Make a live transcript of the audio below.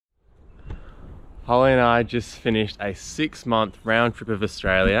Holly and I just finished a 6-month round trip of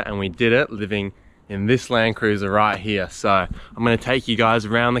Australia, and we did it living in this Land Cruiser right here. So I'm going to take you guys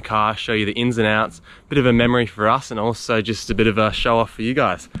around the car, show you the ins and outs, bit of a memory for us and also just a bit of a show off for you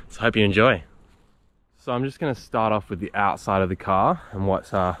guys. So I hope you enjoy. So I'm just going to start off with the outside of the car and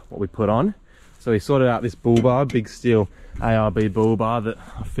what we put on. So we sorted out this bull bar, big steel ARB bull bar that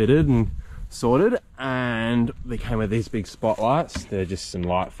I fitted and sorted, and they came with these big spotlights. They're just some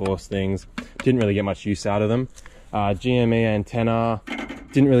light force things. Didn't really get much use out of them. GME antenna,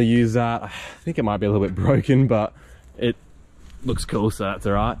 didn't really use that. I think it might be a little bit broken, but it looks cool, so that's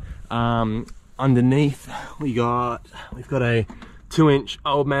all right. Underneath we've got a 2-inch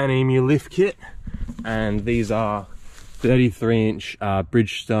Old Man Emu lift kit, and these are 33-inch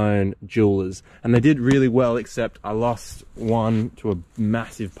Bridgestone jewelers, and they did really well, except I lost one to a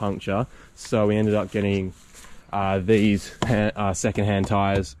massive puncture, so we ended up getting these second-hand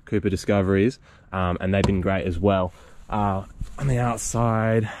tires, Cooper Discoveries, and they've been great as well. On the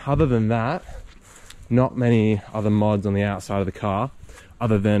outside, other than that, not many other mods on the outside of the car,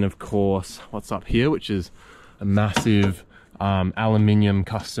 other than of course what's up here, which is a massive aluminium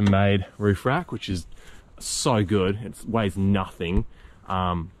custom-made roof rack, which is so good. It weighs nothing,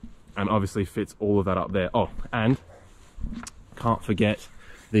 and obviously fits all of that up there. Oh, and can't forget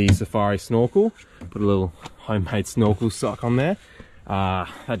the Safari snorkel. Put a little homemade snorkel sock on there.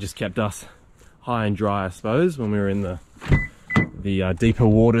 That just kept us high and dry, I suppose, when we were in the deeper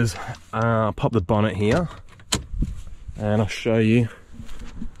waters. Pop the bonnet here, and I'll show you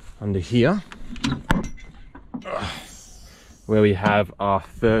under here where we have our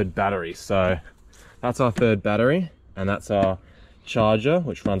third battery. So that's our third battery, and that's our charger,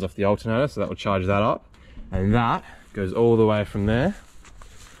 which runs off the alternator, so that will charge that up. And that goes all the way from there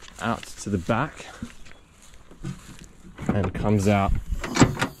out to the back and comes out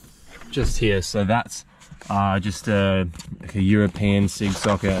just here. So that's just like a European SIG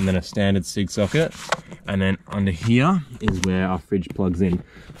socket and then a standard SIG socket. And then under here is where our fridge plugs in.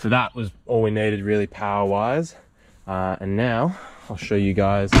 So that was all we needed really power-wise. And now I'll show you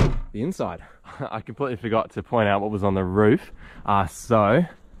guys the inside. I completely forgot to point out what was on the roof. So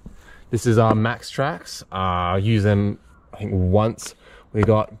this is our Max Tracks. I used them, I think, once. We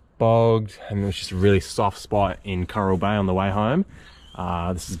got bogged and it was just a really soft spot in Coral Bay on the way home.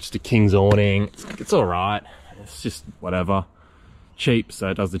 This is just a King's awning. It's all right. It's just whatever. Cheap, so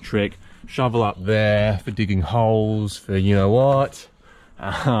it does the trick. Shovel up there for digging holes for you know what.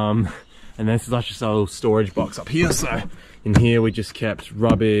 And this is just a little storage box up here. So in here we just kept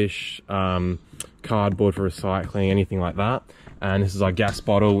rubbish, cardboard for recycling, anything like that. And this is our gas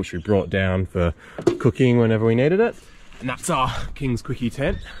bottle, which we brought down for cooking whenever we needed it. And that's our King's Quickie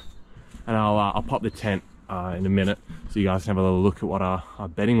tent. And I'll pop the tent in a minute so you guys can have a little look at what our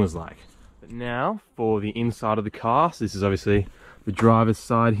bedding was like. But now for the inside of the car. So this is obviously the driver's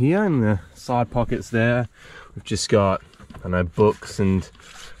side here, and the side pockets there. We've just got, I don't know, books and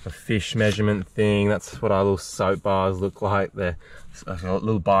a fish measurement thing. That's what our little soap bars look like. They're a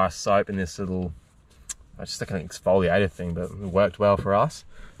little bar of soap and this little, just like an exfoliator thing, but it worked well for us.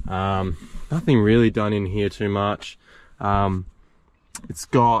 Nothing really done in here too much. It's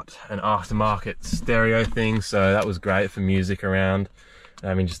got an aftermarket stereo thing, so that was great for music around.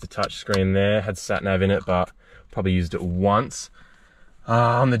 I mean, just a touch screen there. Had sat nav in it, but probably used it once.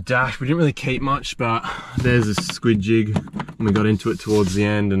 On the dash, we didn't really keep much, but there's a squid jig when we got into it towards the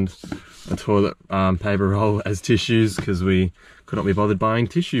end, and a toilet paper roll as tissues because we could not be bothered buying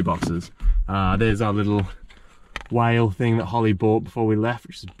tissue boxes. There's our little whale thing that Holly bought before we left,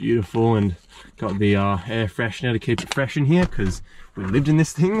 which is beautiful, and got the air freshener to keep it fresh in here because we lived in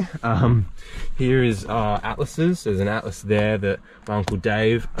this thing. Here is our atlases. There's an atlas there that my Uncle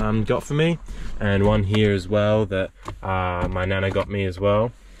Dave got for me, and one here as well that my Nana got me as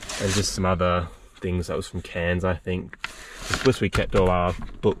well, and just some other things that was from Cairns, I think. Of course, we kept all our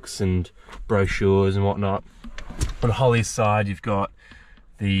books and brochures and whatnot. On Holly's side, you've got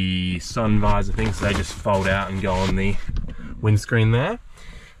the sun visor things, so they just fold out and go on the windscreen there.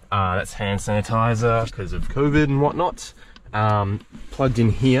 That's hand sanitizer because of COVID and whatnot. Plugged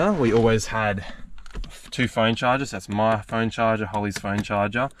in here, we always had 2 phone chargers. That's my phone charger, Holly's phone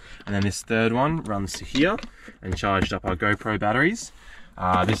charger, and then this third one runs to here and charged up our GoPro batteries.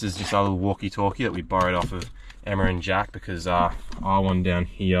 This is just our little walkie-talkie that we borrowed off of Emma and Jack because our one down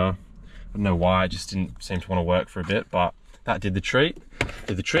here, I don't know why, it just didn't seem to want to work for a bit, but that did the trick.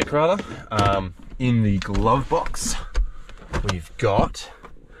 In the glove box, we've got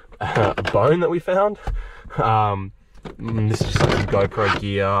a bone that we found. This is just some GoPro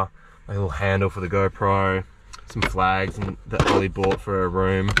gear, a little handle for the GoPro, some flags that Holly bought for her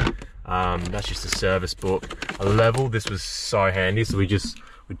room, That's just a service book. A level, this was so handy, so we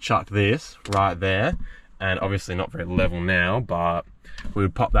chucked this right there, and obviously not very level now, but we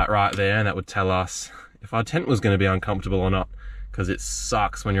would pop that right there, and that would tell us if our tent was going to be uncomfortable or not, because it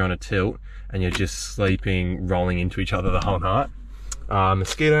sucks when you're on a tilt and you're just sleeping, rolling into each other the whole night.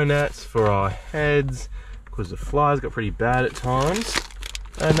 Mosquito nets for our heads, because the flies got pretty bad at times.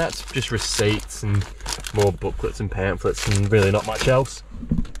 And that's just receipts and more booklets and pamphlets and really not much else.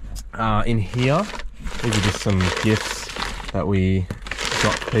 In here, these are just some gifts that we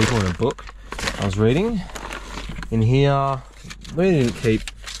got people in a book I was reading. In here, we didn't keep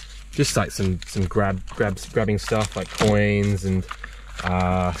just like some grabbing stuff like coins and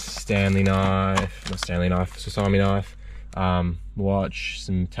Sasami knife, watch,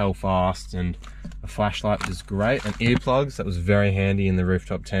 some Telfast and a flashlight, which is great, and earplugs. That was very handy in the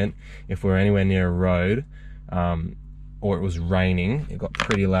rooftop tent if we were anywhere near a road or it was raining. It got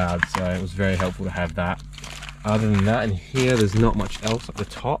pretty loud, so it was very helpful to have that. Other than that, in here there's not much else at the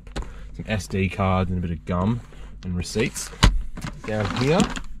top. Some SD cards and a bit of gum and receipts. Down here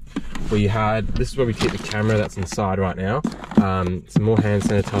we had, this is where we keep the camera that's inside right now. Some more hand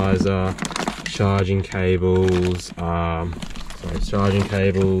sanitizer, charging cables,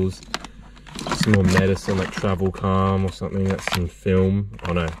 some more medicine like Travel Calm or something. That's some film,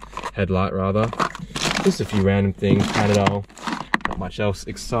 oh no, headlight rather. Just a few random things, Panadol, not much else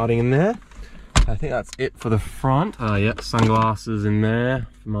exciting in there. I think that's it for the front. Yeah, sunglasses in there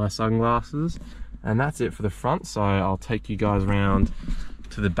for my sunglasses. And that's it for the front, so I'll take you guys around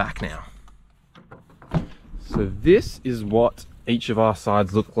to the back now. So this is what each of our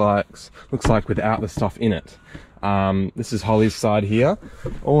sides looks like without the stuff in it. This is Holly's side here,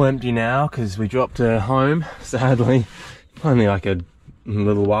 all empty now because we dropped her home, sadly. Only like a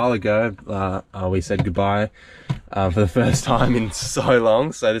little while ago, we said goodbye for the first time in so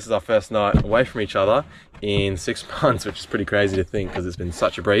long. So this is our first night away from each other in 6 months, which is pretty crazy to think because it's been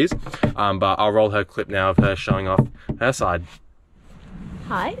such a breeze. But I'll roll her clip now of her showing off her side.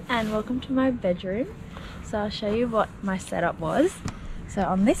 Hi, and welcome to my bedroom. So I'll show you what my setup was. So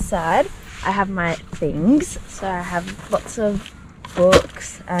on this side, I have my things. So I have lots of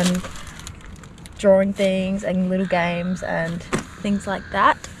books and drawing things and little games and things like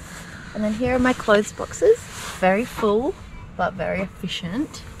that. And then here are my clothes boxes. Very full, but very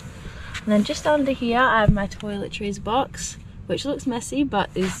efficient. And then just under here, I have my toiletries box, which looks messy, but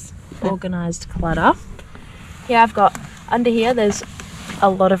is organized clutter. Here I've got, under here, there's a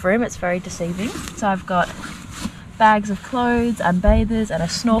lot of room. It's very deceiving. So I've got bags of clothes and bathers and a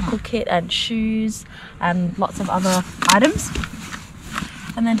snorkel kit and shoes and lots of other items.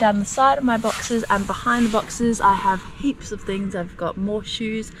 And then down the side of my boxes and behind the boxes, I have heaps of things. I've got more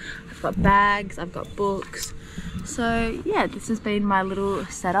shoes, I've got bags, I've got books. So yeah, this has been my little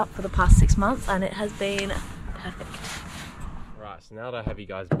setup for the past 6 months, and it has been perfect. Right, so now that I have you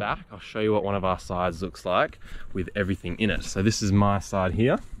guys back, I'll show you what one of our sides looks like with everything in it. So this is my side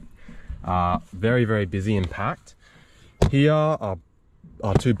here. Very, very busy and packed. Here are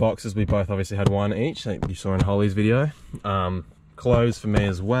our 2 boxes. We both obviously had one each, like you saw in Holly's video. Clothes for me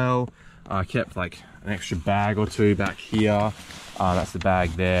as well. I kept like an extra bag or 2 back here. That's the bag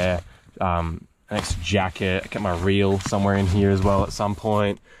there. An extra jacket. I kept my reel somewhere in here as well at some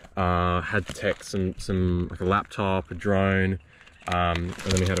point. Had tech, some like a laptop, a drone, and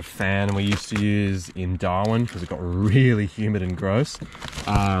then we had a fan we used to use in Darwin because it got really humid and gross.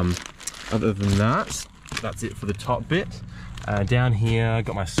 Other than that, that's it for the top bit. Down here, I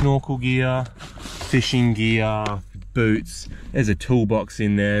got my snorkel gear, fishing gear, boots. There's a toolbox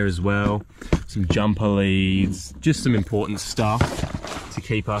in there as well, some jumper leads, just some important stuff to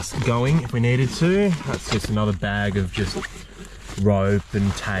keep us going if we needed to. That's just another bag of just rope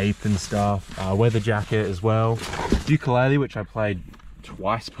and tape and stuff. Weather jacket as well. Ukulele, which I played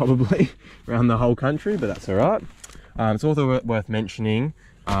twice probably around the whole country, but that's all right. It's also worth mentioning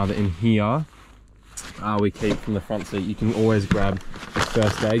that in here we keep from the front seat, you can always grab a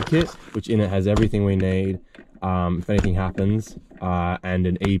first aid kit, which in it has everything we need if anything happens, and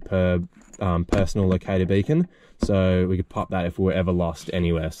an EPIRB personal locator beacon, so we could pop that if we were ever lost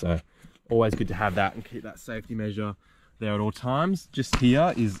anywhere. So always good to have that and keep that safety measure there at all times. Just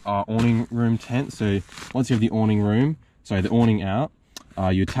here is our awning room tent. So once you have the awning out,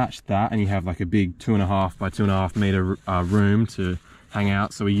 you attach that and you have like a big 2.5 by 2.5 meter room to hang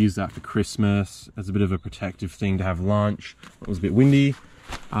out. So we use that for Christmas as a bit of a protective thing to have lunch. It was a bit windy.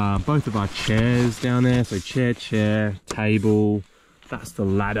 Both of our chairs down there, so chair, table, that's the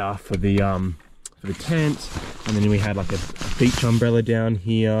ladder for the tent, and then we had like a beach umbrella down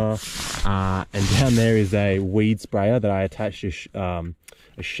here, and down there is a weed sprayer that I attached to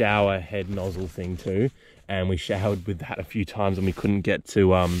a shower head nozzle thing too, and we showered with that a few times and we couldn't get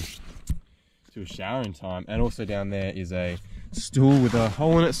to a shower in time. And also down there is a stool with a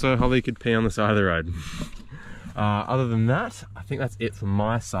hole in it so Holly could pee on the side of the road. Other than that, I think that's it from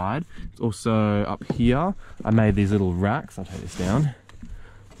my side. It's also up here, I made these little racks, I'll take this down,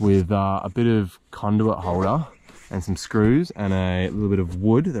 with a bit of conduit holder and some screws and a little bit of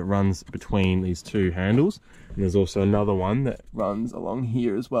wood that runs between these two handles. And there's also another one that runs along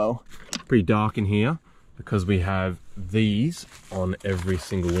here as well. Pretty dark in here because we have these on every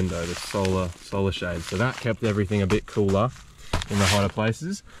single window, the solar shades. So that kept everything a bit cooler in the hotter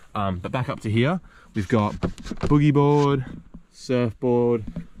places. But back up to here, we've got boogie board, surfboard,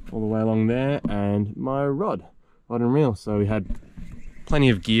 all the way along there, and my rod and reel. So we had plenty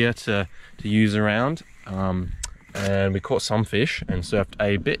of gear to use around. And we caught some fish and surfed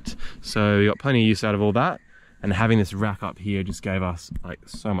a bit. So we got plenty of use out of all that. And having this rack up here just gave us like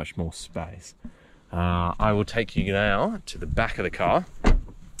so much more space. I will take you now to the back of the car,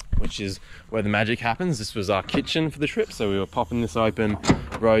 which is where the magic happens. This was our kitchen for the trip, so we were popping this open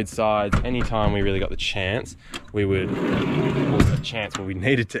roadsides anytime we really got the chance. We would, a chance where we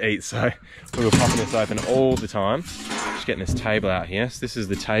needed to eat, so we were popping this open all the time. Just getting this table out here. So this is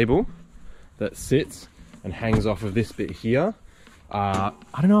the table that sits and hangs off of this bit here. I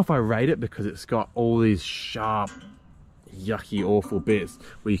don't know if I rate it because it's got all these sharp, yucky, awful bits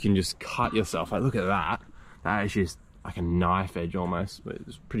where you can just cut yourself. Like, look at that. That is just like a knife edge almost, but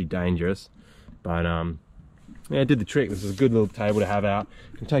it's pretty dangerous. But yeah, it did the trick. This is a good little table to have out.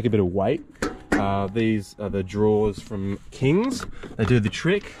 It can take a bit of weight. These are the drawers from Kings. They do the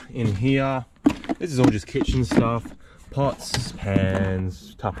trick in here. This is all just kitchen stuff. Pots,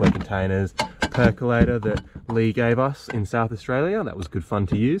 pans, Tupperware containers, percolator that Lee gave us in South Australia. That was good fun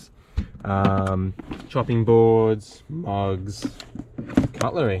to use. Chopping boards, mugs,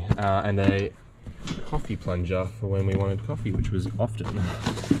 cutlery, and a coffee plunger for when we wanted coffee, which was often.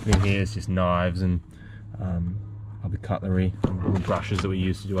 In here is just knives and other cutlery and brushes that we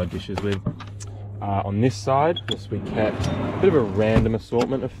use to do our dishes with. On this side, yes, we kept a bit of a random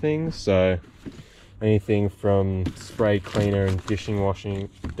assortment of things. So anything from spray cleaner and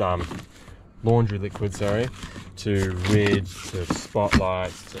laundry liquid, sorry, to rid, to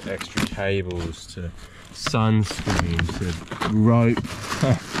spotlights, to extra tables, to sunscreen, to rope,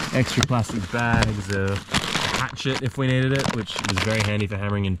 extra plastic bags, a hatchet if we needed it, which was very handy for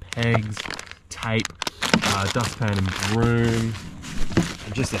hammering in pegs, tape, dustpan and broom,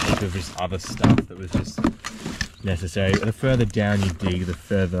 and just a heap of just other stuff that was just necessary. The further down you dig, the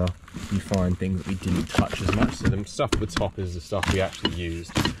further you find things that we didn't touch as much. So the stuff at the top is the stuff we actually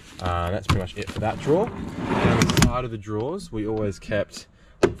used. That's pretty much it for that drawer. Down the side of the drawers, we always kept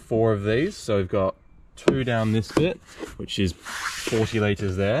 4 of these. So we've got 2 down this bit, which is 40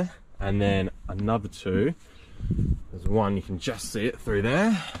 litres there, and then another 2. There's one, you can just see it through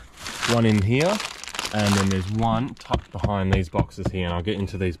there, one in here, and then there's one tucked behind these boxes here, and I'll get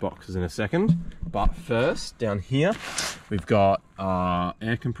into these boxes in a second. But first, down here, we've got our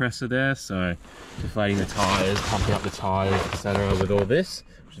air compressor there, so deflating the tyres, pumping up the tyres, etc. with all this,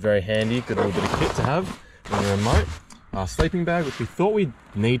 which is very handy, good little bit of kit to have when you're remote. Our sleeping bag, which we thought we'd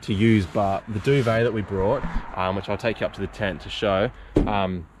need to use, but the duvet that we brought, which I'll take you up to the tent to show,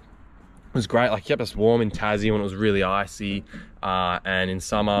 was great. Like, kept us warm in Tassie when it was really icy, and in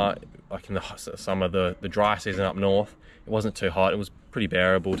summer, like in the summer, the dry season up north, it wasn't too hot. It was pretty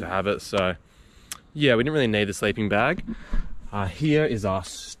bearable to have it. So yeah, we didn't really need the sleeping bag. Here is our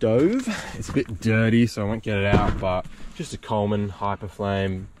stove. It's a bit dirty, so I won't get it out, but just a Coleman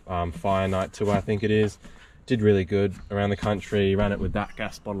Hyperflame Fire Night 2, I think it is. Did really good around the country. Ran it with that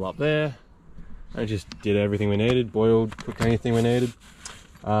gas bottle up there, and just did everything we needed. Boiled, cooked anything we needed.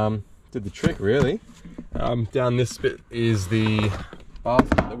 Did the trick, really. Down this bit is the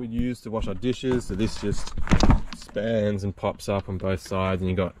basket that we'd use to wash our dishes. So this just spans and pops up on both sides, and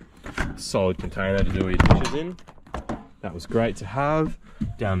you've got a solid container to do all your dishes in. That was great to have.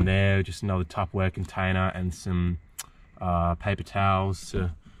 Down there, just another Tupperware container and some paper towels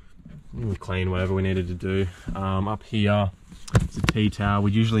to clean whatever we needed to do. Up here, it's a tea towel.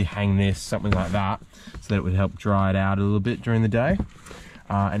 We'd usually hang this, something like that, so that it would help dry it out a little bit during the day.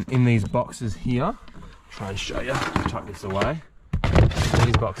 And in these boxes here, try and show you, tuck this away.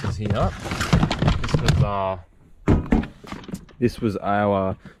 These boxes here, this was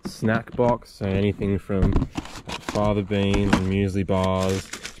our snack box, so anything from fava beans and muesli bars.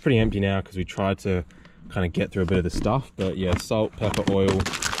 It's pretty empty now because we tried to kind of get through a bit of the stuff, but yeah, salt, pepper, oil,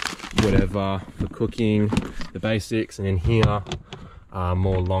 whatever for cooking, the basics. And in here,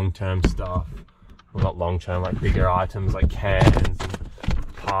 more long-term stuff. Well, not long-term, like bigger items like cans and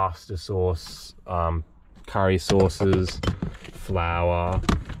pasta sauce, curry sauces, flour,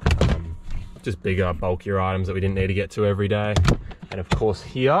 just bigger, bulkier items that we didn't need to get to every day. And of course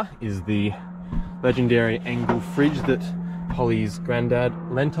here is the legendary angle fridge that Holly's granddad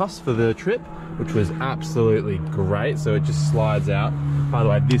lent us for the trip, which was absolutely great. So it just slides out. By the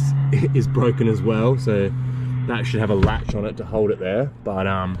way, this is broken as well, so that should have a latch on it to hold it there, but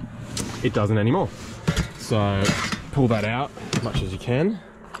it doesn't anymore. So pull that out as much as you can.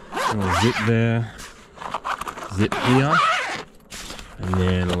 A zip there, zip here, and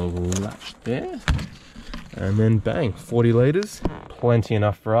then a little latch there, and then bang, 40 litres, plenty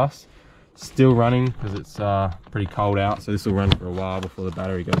enough for us. Still running because it's pretty cold out, so this will run for a while before the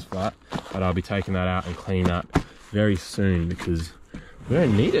battery goes flat, but I'll be taking that out and cleaning that very soon because we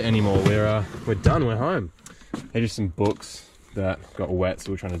don't need it anymore. We're done, we're home. Here's just some books that got wet,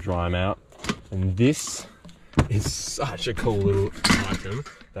 so we're trying to dry them out. And this is such a cool little item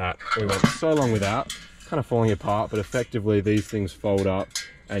that we went so long without, kind of falling apart, but effectively these things fold up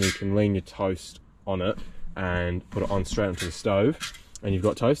and you can lean your toast on it and put it on straight onto the stove, and you've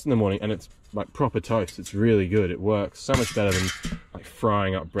got toast in the morning, and it's like proper toast. It's really good. It works so much better than like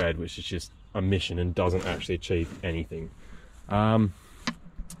frying up bread, which is just a mission and doesn't actually achieve anything. I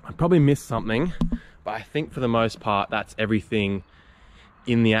probably missed something, but I think for the most part that's everything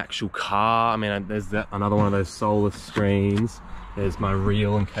in the actual car. I mean, there's another one of those solar screens. There's my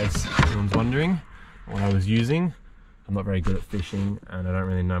reel, in case anyone's wondering what I was using. I'm not very good at fishing and I don't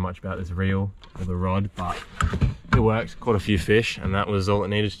really know much about this reel or the rod, but it worked. Caught a few fish and that was all it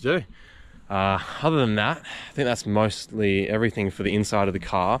needed to do. Other than that, I think that's mostly everything for the inside of the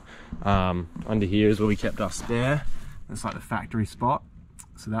car. Under here is where we kept our spare. It's like the factory spot.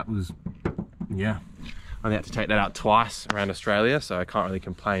 So that was, yeah, I only had to take that out twice around Australia, so I can't really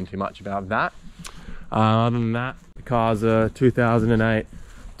complain too much about that. Other than that, the car's a 2008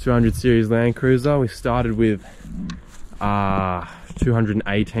 200 series Land Cruiser. We started with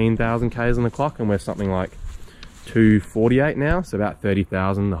 218,000 Ks on the clock, and we're something like 248 now, so about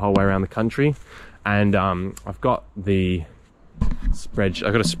 30,000 the whole way around the country. And I've got a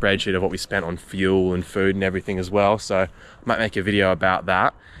spreadsheet of what we spent on fuel and food and everything as well, so I might make a video about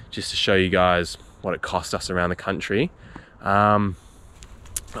that just to show you guys what it cost us around the country. Other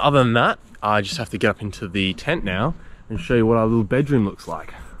than that, I just have to get up into the tent now and show you what our little bedroom looks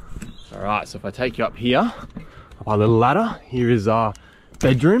like. Alright, so if I take you up here, up our little ladder, here is our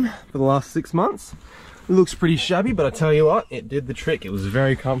bedroom for the last 6 months. It looks pretty shabby, but I tell you what, it did the trick. It was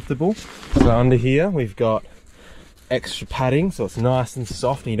very comfortable. So under here we've got extra padding, so it's nice and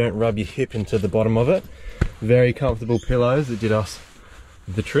soft and you don't rub your hip into the bottom of it. Very comfortable pillows that did us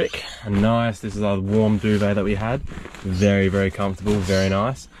the trick. And nice, this is our warm duvet that we had. Very, very comfortable, very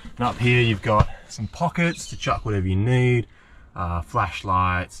nice. And up here you've got some pockets to chuck whatever you need,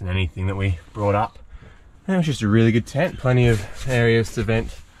 flashlights and anything that we brought up. And it was just a really good tent, plenty of areas to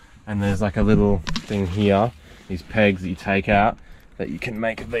vent. And there's like a little thing here, these pegs that you take out, that you can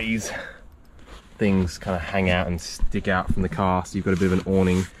make these things kind of hang out and stick out from the car, so you've got a bit of an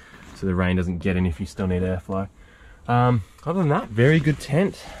awning so the rain doesn't get in if you still need airflow. Other than that, very good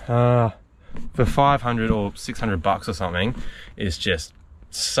tent. For 500 or 600 bucks or something, it's just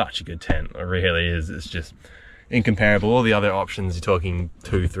such a good tent. It really is. It's just incomparable. All the other options, you're talking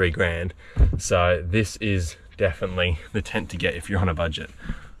 2-3 grand. So this is definitely the tent to get if you're on a budget.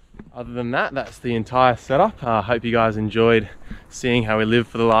 Other than that, that's the entire setup. I hope you guys enjoyed seeing how we lived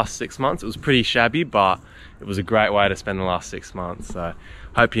for the last 6 months. It was pretty shabby, but it was a great way to spend the last 6 months. So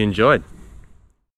hope you enjoyed.